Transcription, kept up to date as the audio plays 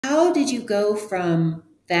how did you go from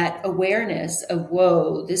that awareness of,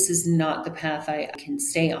 whoa, this is not the path I can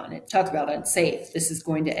stay on? It talk about unsafe. This is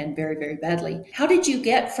going to end very, very badly. How did you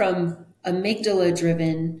get from amygdala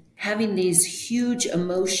driven, having these huge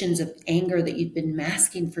emotions of anger that you'd been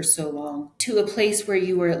masking for so long, to a place where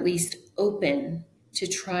you were at least open to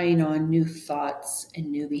trying on new thoughts and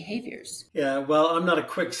new behaviors? Yeah, well, I'm not a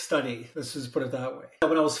quick study. Let's just put it that way.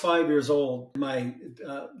 When I was 5 years old, in my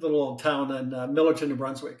little old town in Millerton, New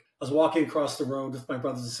Brunswick, I was walking across the road with my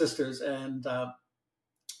brothers and sisters, and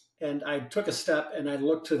I took a step and I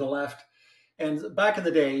looked to the left. And back in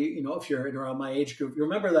the day, you know, if you're in around my age group, you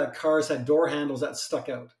remember that cars had door handles that stuck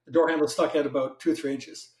out. The door handle stuck out about 2 or 3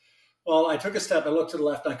 inches. Well, I took a step, I looked to the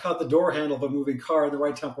left, and I caught the door handle of a moving car in the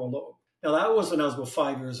right temporal lobe. Now, that was when I was about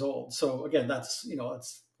 5 years old. So again, that's, you know,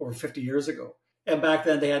 it's over 50 years ago. And back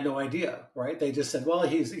then they had no idea, right? They just said, well,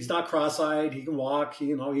 he's not cross-eyed, he can walk,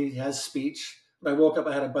 you know, he has speech. When I woke up,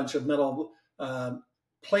 I had a bunch of metal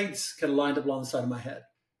plates kind of lined up along the side of my head.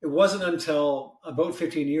 It wasn't until about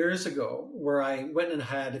 15 years ago where I went and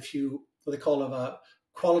had a few, what they call a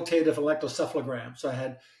qualitative electrocephalogram. So I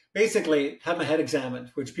had basically had my head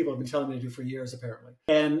examined, which people have been telling me to do for years, apparently.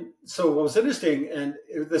 And so what was interesting, and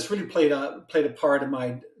this really played a part in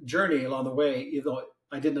my journey along the way, even though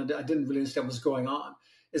I didn't really understand what was going on,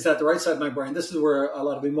 is that the right side of my brain, this is where a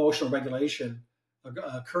lot of emotional regulation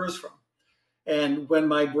occurs from. And when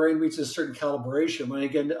my brain reaches a certain calibration, when I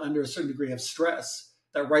get under a certain degree of stress,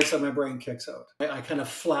 that right side of my brain kicks out. I kind of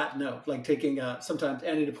flatten out, like taking sometimes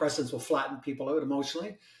antidepressants will flatten people out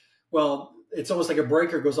emotionally. Well, it's almost like a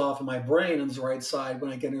breaker goes off in my brain on the right side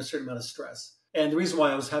when I get under a certain amount of stress. And the reason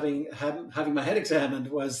why I was having my head examined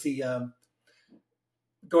was the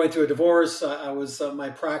going through a divorce. I was my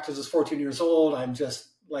practice was 14 years old. I'm just,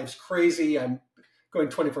 life's crazy. I'm going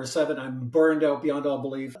 24/7. I'm burned out beyond all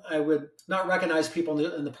belief. I would not recognize people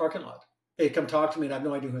in the parking lot. They'd come talk to me and I have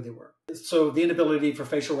no idea who they were. So the inability for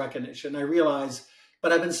facial recognition, I realized,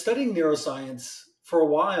 but I've been studying neuroscience for a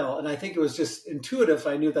while, and I think it was just intuitive.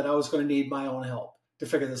 I knew that I was going to need my own help to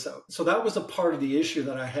figure this out. So that was a part of the issue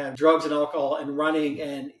that I had: drugs and alcohol and running,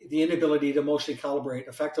 and the inability to emotionally calibrate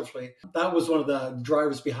effectively. That was one of the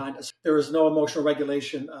drivers behind it. There was no emotional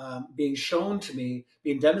regulation being shown to me,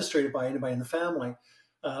 being demonstrated by anybody in the family.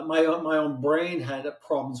 My own brain had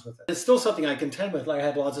problems with it. It's still something I contend with. Like, I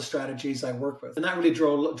had lots of strategies I worked with, and that really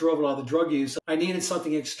drove a lot of the drug use. I needed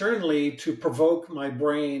something externally to provoke my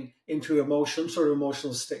brain into some sort of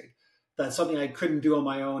emotional state. That's something I couldn't do on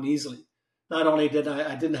my own easily. Not only did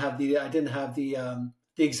I didn't have the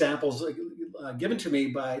examples given to me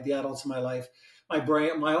by the adults in my life.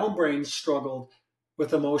 My own brain struggled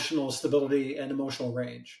with emotional stability and emotional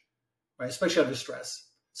range, right? Especially under stress.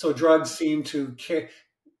 So drugs seem to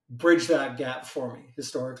bridge that gap for me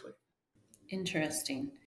historically. Interesting.